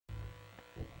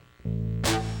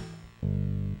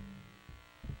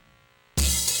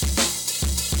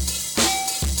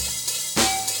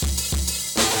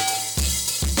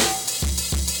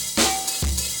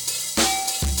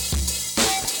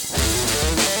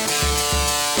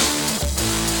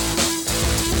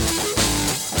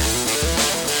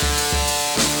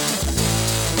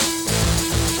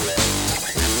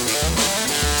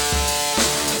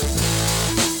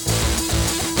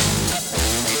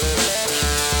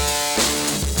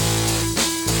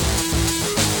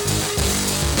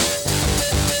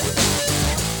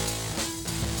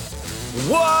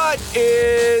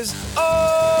is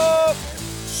up,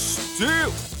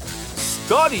 Steel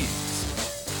Studies.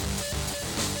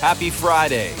 Happy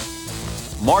Friday,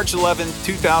 March 11th,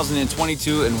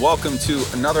 2022, and welcome to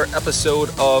another episode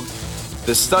of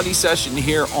the study session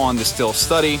here on the Still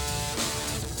Study.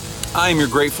 I am your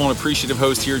grateful and appreciative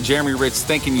host here, Jeremy Ritz,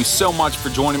 thanking you so much for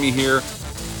joining me here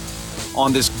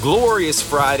on this glorious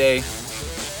Friday.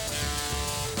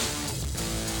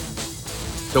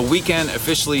 The weekend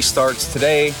officially starts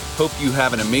today. Hope you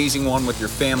have an amazing one with your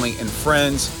family and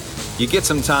friends. You get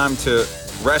some time to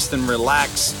rest and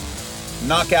relax,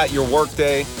 knock out your work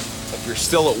day if you're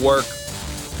still at work,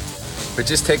 but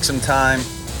just take some time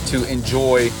to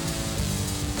enjoy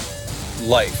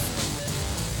life.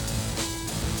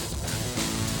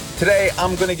 Today,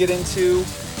 I'm going to get into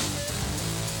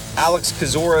Alex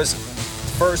Kozora's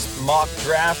first mock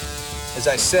draft, as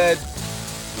I said,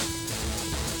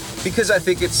 because I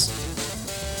think it's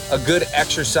a good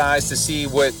exercise to see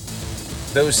what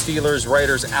those Steelers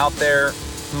writers out there,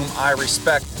 whom I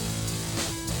respect,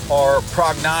 are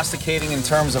prognosticating in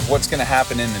terms of what's going to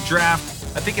happen in the draft.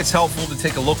 I think it's helpful to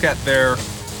take a look at their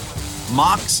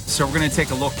mocks. So we're going to take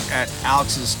a look at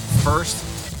Alex's first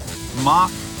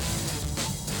mock.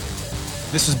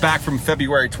 This is back from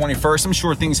February 21st. I'm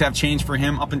sure things have changed for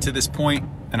him up until this point,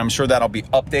 and I'm sure that'll be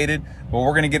updated, but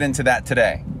we're going to get into that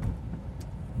today.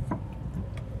 I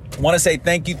want to say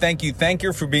thank you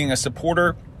for being a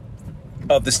supporter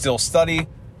of the Still Study,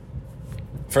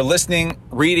 for listening,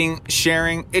 reading,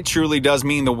 sharing. It truly does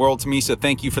mean the world to me, so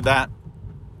thank you for that.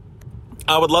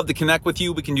 I would love to connect with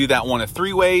you. We can do that one of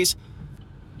three ways.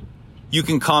 You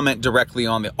can comment directly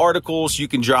on the articles. You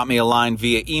can drop me a line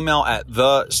via email at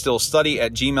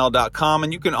thestillstudy@gmail.com.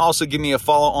 And you can also give me a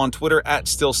follow on Twitter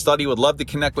 @stillstudy. Would love to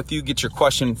connect with you, get your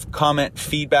question, comment,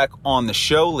 feedback on the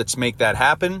show. Let's make that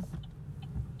happen.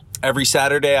 Every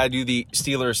Saturday, I do the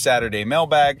Steelers Saturday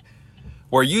mailbag,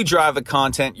 where you drive the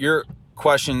content, your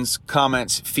questions,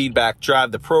 comments, feedback,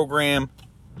 drive the program.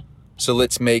 So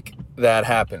let's make that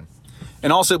happen.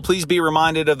 And also, please be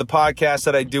reminded of the podcast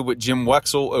that I do with Jim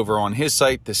Wexel over on his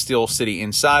site, The Steel City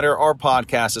Insider. Our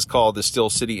podcast is called The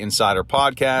Steel City Insider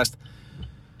Podcast.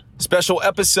 Special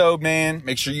episode, man.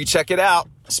 Make sure you check it out.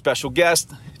 Special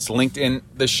guest. It's linked in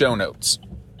the show notes.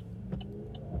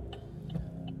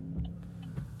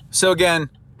 So again,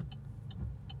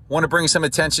 want to bring some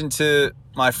attention to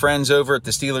my friends over at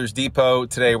the Steelers Depot.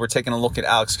 Today, we're taking a look at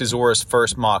Alex Kozora's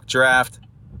first mock draft.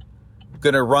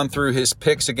 Going to run through his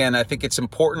picks again. I think it's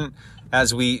important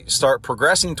as we start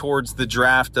progressing towards the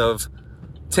draft of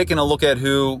taking a look at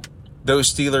who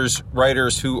those Steelers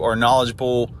writers who are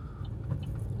knowledgeable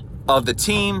of the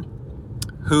team,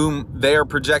 whom they are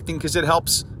projecting, because it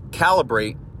helps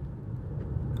calibrate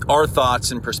our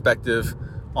thoughts and perspective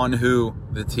on who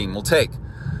the team will take.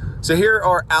 So here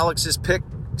are Alex's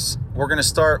picks. We're going to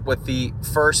start with the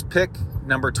first pick,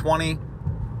 number 20.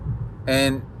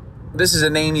 And this is a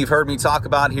name you've heard me talk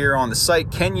about here on the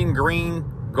site. Kenyon Green,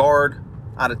 guard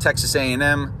out of Texas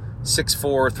A&M,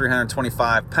 6'4",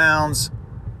 325 pounds.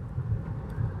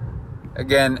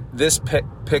 Again, this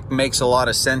pick makes a lot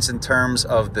of sense in terms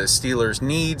of the Steelers'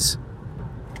 needs.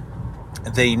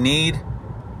 They need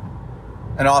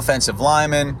an offensive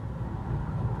lineman.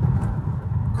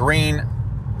 Green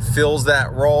fills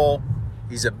that role.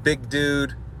 He's a big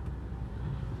dude.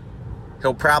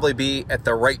 He'll probably be at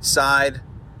the right side.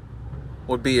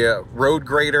 Would be a road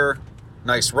grader,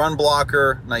 nice run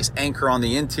blocker, nice anchor on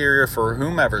the interior for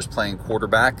whomever's playing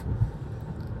quarterback.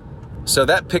 So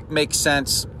that pick makes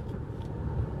sense.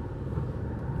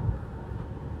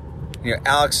 You know,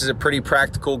 Alex is a pretty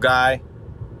practical guy.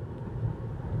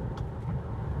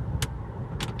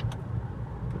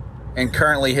 And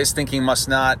currently his thinking must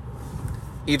not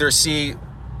either see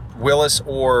Willis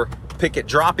or Pickett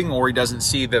dropping, or he doesn't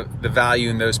see the value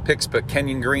in those picks. But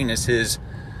Kenyon Green is his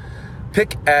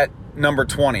pick at number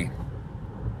 20.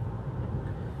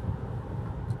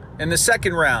 In the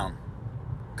second round,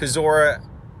 Kozora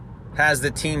has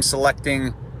the team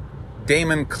selecting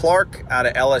Damon Clark out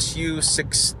of LSU,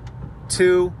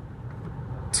 6'2",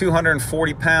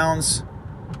 240 pounds.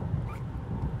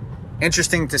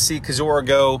 Interesting to see Kozora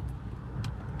go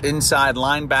inside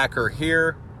linebacker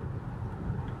here.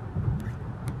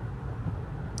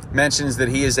 Mentions that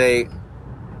he is a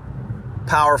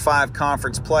Power 5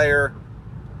 conference player,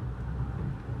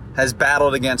 has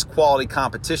battled against quality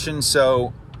competition,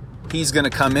 so he's going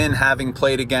to come in having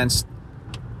played against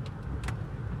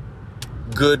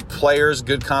good players,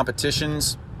 good competition.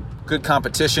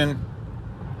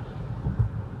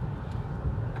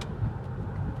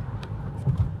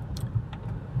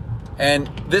 And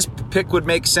this pick would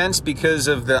make sense because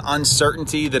of the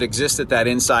uncertainty that exists at that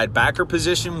inside backer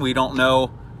position. We don't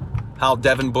know how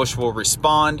Devin Bush will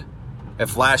respond.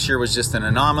 If last year was just an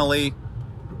anomaly,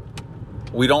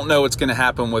 we don't know what's going to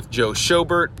happen with Joe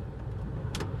Schobert.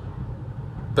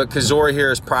 But Kozora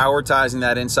here is prioritizing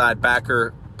that inside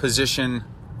backer position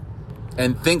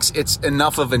and thinks it's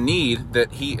enough of a need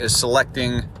that he is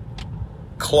selecting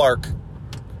Clark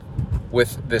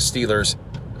with the Steelers'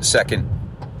 second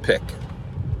pick.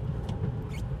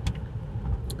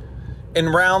 In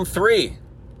round 3,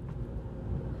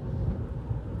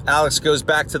 Alex goes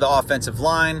back to the offensive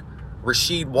line.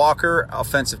 Rasheed Walker,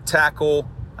 offensive tackle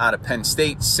out of Penn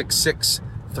State, 6'6",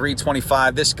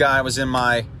 325. This guy was in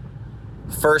my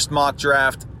first mock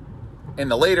draft. In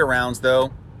the later rounds,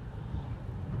 though.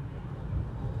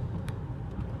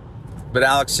 But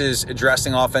Alex is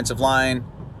addressing offensive line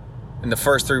in the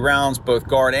first 3 rounds, both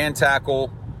guard and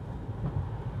tackle.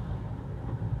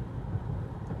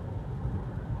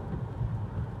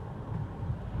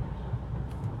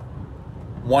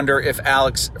 Wonder if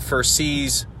Alex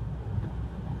foresees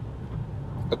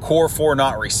a core 4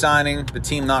 not re-signing, the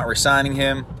team not re-signing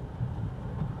him.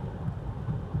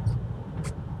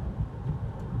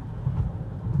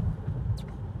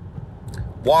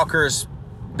 Walker's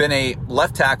been a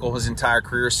left tackle his entire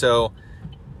career, so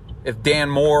if Dan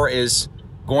Moore is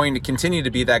going to continue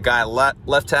to be that guy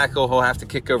left tackle, he'll have to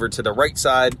kick over to the right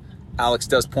side. Alex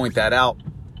does point that out.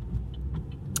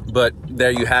 But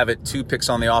there you have it, 2 picks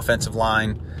on the offensive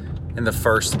line in the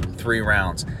first 3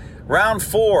 rounds. Round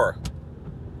 4,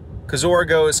 Kozora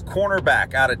goes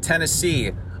cornerback out of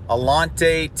Tennessee,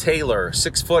 Alontae Taylor,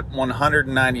 6 foot,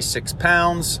 196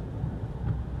 pounds.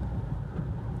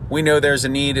 We know there's a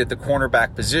need at the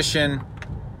cornerback position.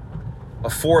 A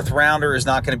 4th rounder is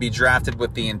not going to be drafted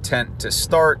with the intent to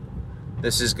start.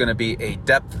 This is going to be a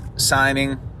depth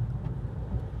signing.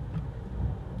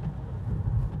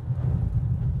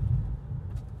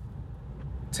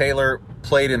 Taylor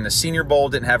played in the Senior Bowl,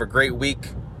 didn't have a great week.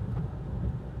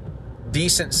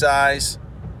 Decent size.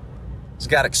 He's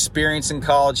got experience in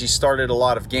college. He started a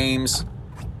lot of games.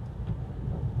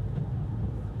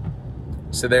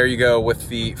 So there you go with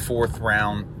the 4th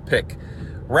round pick.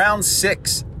 Round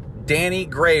 6, Danny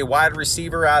Gray, wide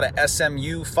receiver out of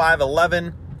SMU,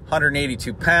 5'11",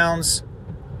 182 pounds.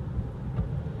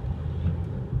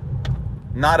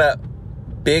 Not a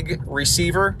big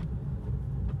receiver.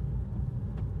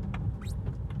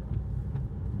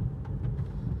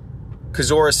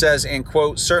 Kozora says, and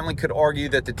quote, certainly could argue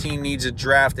that the team needs to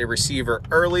draft a receiver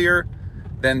earlier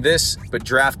than this, but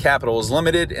draft capital is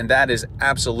limited, and that is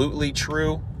absolutely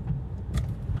true.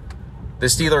 The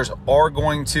Steelers are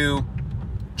going to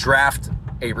draft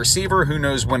a receiver. Who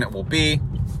knows when it will be?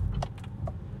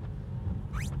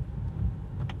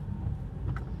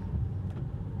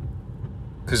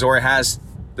 Kozora has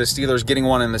the Steelers getting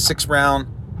one in the 6th round.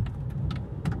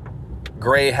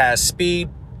 Gray has speed.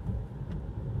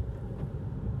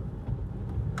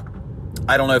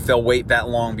 I don't know if they'll wait that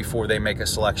long before they make a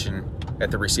selection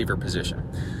at the receiver position.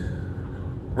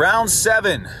 Round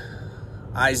 7,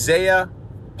 Isaiah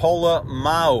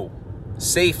Pola-Mao,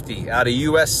 safety out of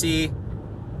USC,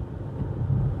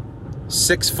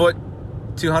 6 foot,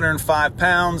 205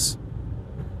 pounds.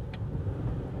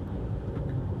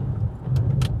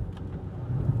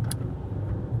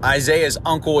 Isaiah's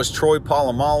uncle is Troy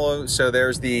Polamalu, so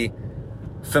there's the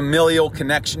familial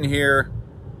connection here.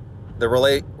 The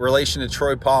relation to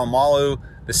Troy Polamalu,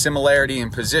 the similarity in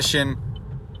position.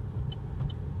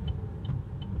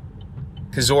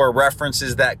 Kozora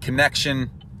references that connection.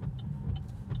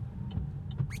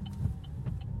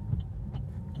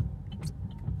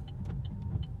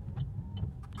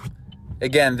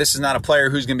 Again, this is not a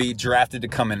player who's going to be drafted to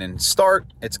come in and start.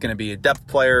 It's going to be a depth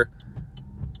player.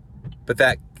 But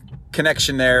that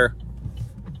connection there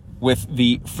with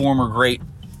the former great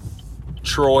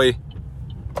Troy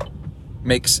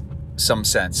makes some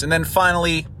sense. And then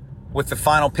finally, with the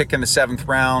final pick in the 7th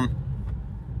round,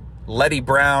 Letty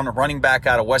Brown, running back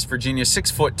out of West Virginia, 6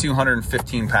 foot,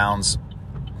 215 pounds.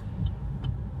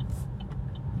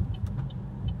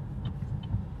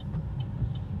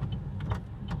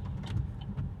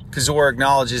 Kozora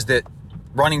acknowledges that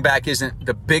running back isn't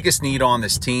the biggest need on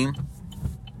this team,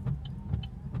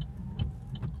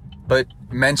 but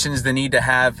mentions the need to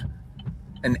have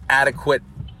an adequate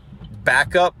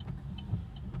backup.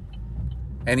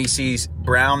 And he sees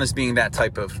Brown as being that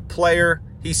type of player.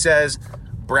 He says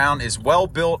Brown is well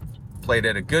built, played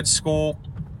at a good school,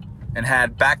 and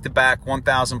had back-to-back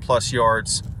 1,000-plus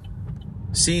yards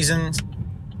seasons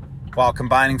while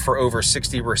combining for over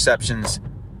 60 receptions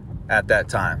at that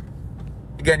time.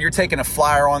 Again, you're taking a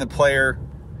flyer on the player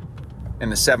in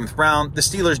the 7th round. The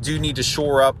Steelers do need to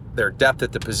shore up their depth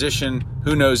at the position.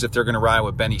 Who knows if they're going to ride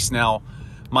with Benny Snell.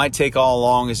 My take all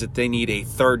along is that they need a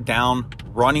 3rd down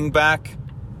running back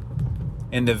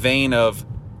in the vein of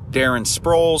Darren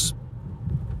Sproles.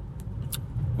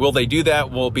 Will they do that?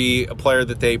 Will it be a player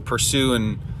that they pursue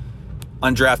in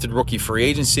undrafted rookie free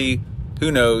agency?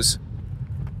 Who knows?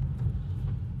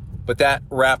 But that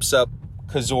wraps up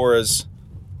Kozora's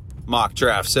mock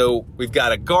draft. So we've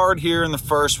got a guard here in the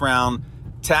 1st round,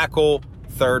 tackle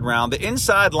 3rd round. The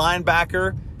inside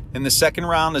linebacker in the 2nd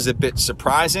round is a bit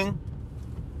surprising.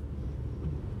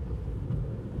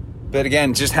 But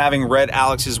again, just having read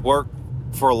Alex's work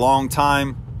for a long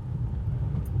time,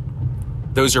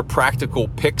 those are practical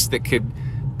picks that could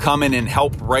come in and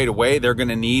help right away. They're going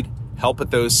to need help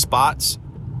at those spots.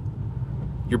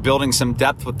 You're building some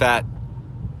depth with that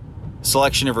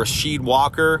selection of Rasheed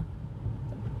Walker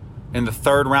in the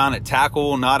 3rd round at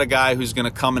tackle. Not a guy who's going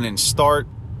to come in and start,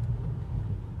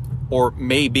 or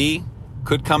maybe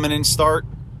could come in and start.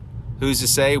 Who's to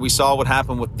say? We saw what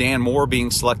happened with Dan Moore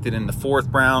being selected in the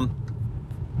 4th round.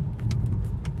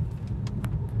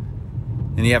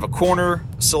 And you have a corner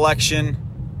selection,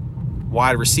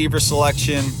 wide receiver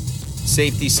selection,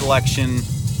 safety selection,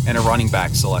 and a running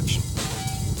back selection.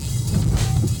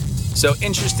 So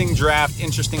interesting draft,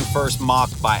 interesting first mock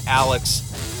by Alex.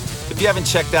 If you haven't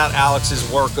checked out Alex's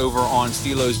work over on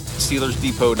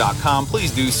SteelersDepot.com,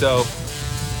 please do so.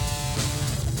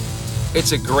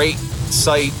 It's a great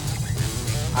site.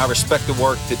 I respect the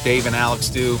work that Dave and Alex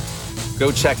do.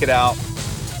 Go check it out.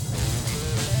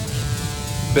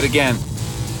 But again,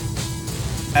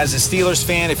 as a Steelers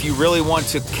fan, if you really want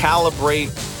to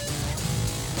calibrate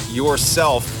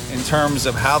yourself in terms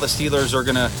of how the Steelers are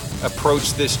going to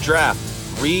approach this draft,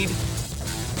 read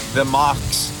the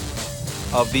mocks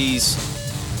of these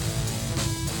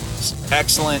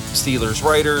excellent Steelers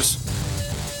writers.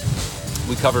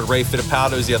 We covered Ray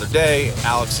Fittipaldo's the other day.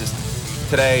 Alex is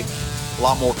today. A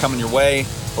lot more coming your way,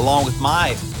 along with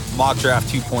my mock draft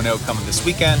 2.0 coming this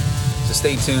weekend. So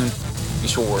stay tuned. Be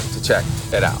sure to check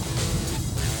it out.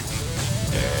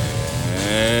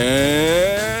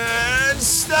 And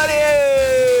studying.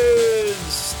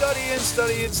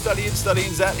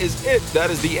 That is it. That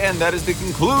is the end. That is the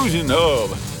conclusion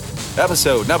of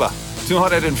episode number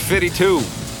 252.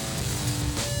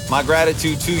 My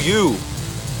gratitude to you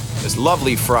this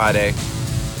lovely Friday.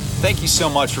 Thank you so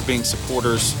much for being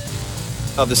supporters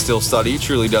of the Still Study. It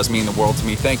truly does mean the world to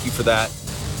me. Thank you for that.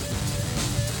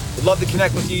 Would love to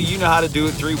connect with you. You know how to do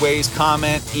it 3 ways: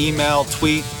 comment, email,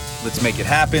 tweet. Let's make it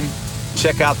happen.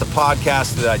 Check out the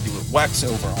podcast that I do with Wex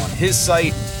over on his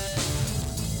site.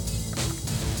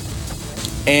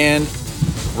 And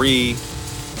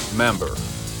remember,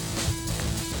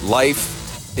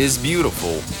 life is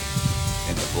beautiful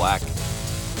in the black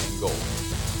and gold.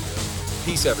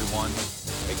 Peace, everyone.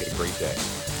 Make it a great day.